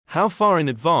How far in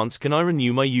advance can I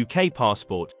renew my UK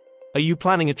passport? Are you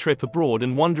planning a trip abroad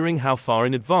and wondering how far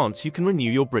in advance you can renew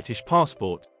your British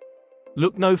passport?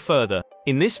 Look no further.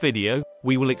 In this video,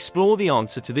 we will explore the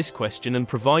answer to this question and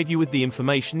provide you with the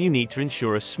information you need to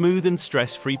ensure a smooth and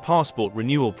stress-free passport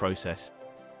renewal process.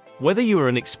 Whether you are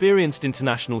an experienced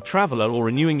international traveler or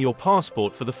renewing your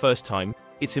passport for the first time,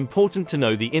 it's important to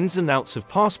know the ins and outs of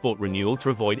passport renewal to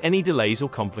avoid any delays or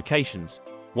complications.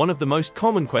 One of the most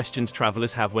common questions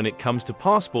travelers have when it comes to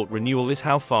passport renewal is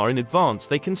how far in advance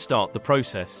they can start the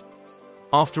process.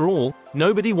 After all,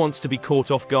 nobody wants to be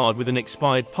caught off guard with an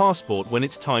expired passport when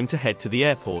it's time to head to the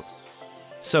airport.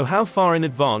 So how far in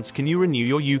advance can you renew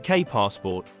your UK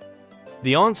passport?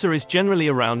 The answer is generally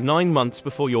around 9 months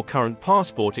before your current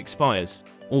passport expires,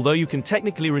 although you can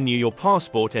technically renew your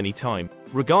passport anytime,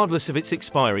 regardless of its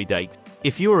expiry date.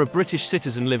 If you are a British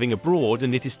citizen living abroad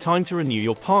and it is time to renew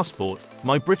your passport,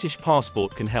 My British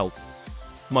Passport can help.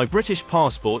 My British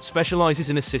Passport specializes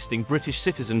in assisting British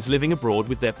citizens living abroad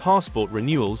with their passport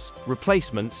renewals,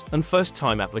 replacements, and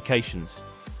first-time applications.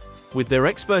 With their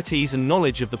expertise and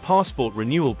knowledge of the passport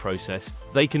renewal process,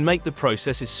 they can make the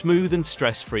process as smooth and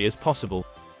stress-free as possible.